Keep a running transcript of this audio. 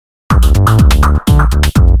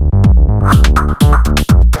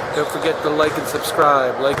like and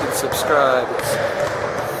subscribe. Like and subscribe.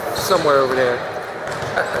 It's somewhere over there.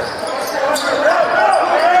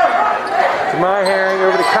 My Herring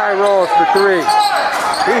over to Kye Rawls for 3.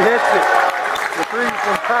 He hits it. The 3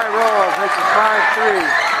 from Kye Rawls makes it 5-3.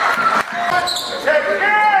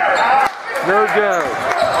 No go.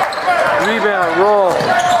 Rebound, Rawls.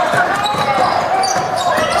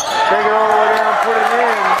 Take it all the way down, put it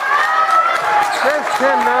in. That's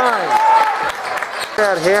 10-9.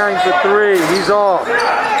 Got Herring for 3. He's off.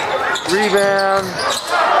 Rebound,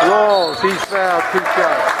 Rawls. He's fouled. 2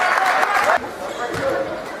 shots.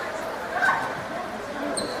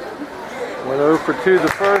 Went 0 for 2 the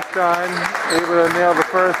first time, able to nail the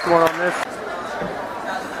first one on this.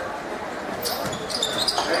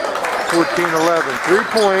 14-11,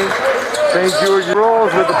 3-point. St. George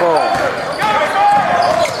Rawls with the ball.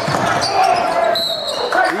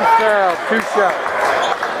 He's fouled, 2 shots.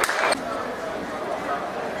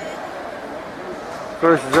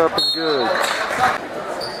 First is up and good.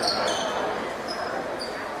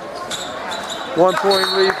 1-point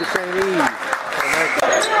lead to St. Eve.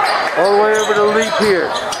 All the way over to Lee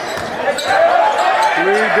Pierce.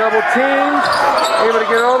 Lee double teamed. Able to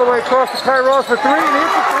get all the way across to Kye Rawls for 3. And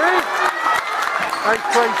hits the 3. Nice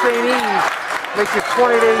play, St. Eve. Makes it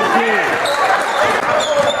 20-18.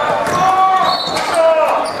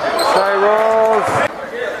 Kye Rawls.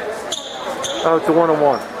 Oh, it's a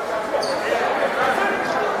 1-on-1.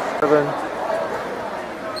 7.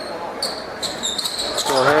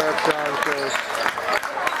 Still halftime, so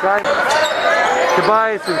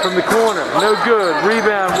Tobiasen from the corner, no good.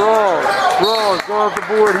 Rebound, Rawls. Rawls going off the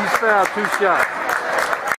board. He's fouled. 2 shots.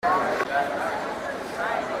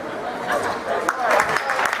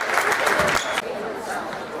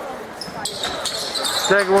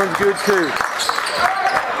 Second one's good too.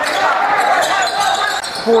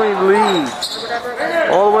 Point lead.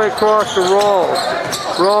 All the way across to Rawls.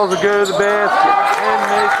 Rawls will go to the basket and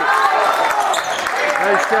make it.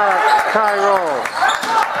 Nice shot, Kye Rawls.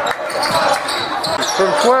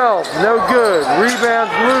 From 12, no good.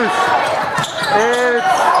 Rebounds loose. And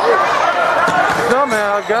it's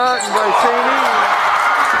somehow gotten by St. Eve.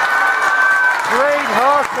 Great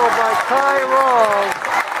hustle by Kye Rawls.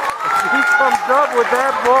 He comes up with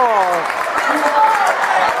that ball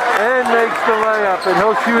and makes the layup, and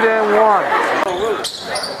he'll shoot and 1.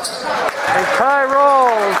 And Kye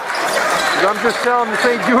Rawls, I'm just telling the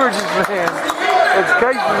St. George's man, it's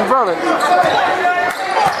Casey's brother.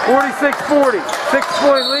 46-40,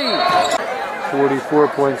 6-point lead.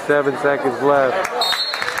 44.7 seconds left.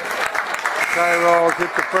 Kye Rawls hit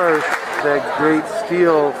the first. That great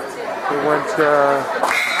steal that went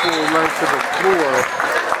full length of the floor.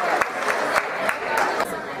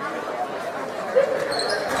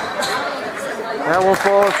 That one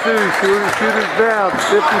falls through. Shooters down.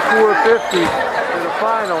 54-50 to the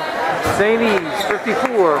final. St. Eve's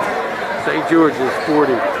 54. St. George's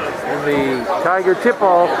 40. In the Tiger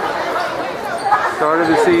tip-off, start of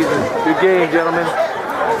the season. Good game, gentlemen.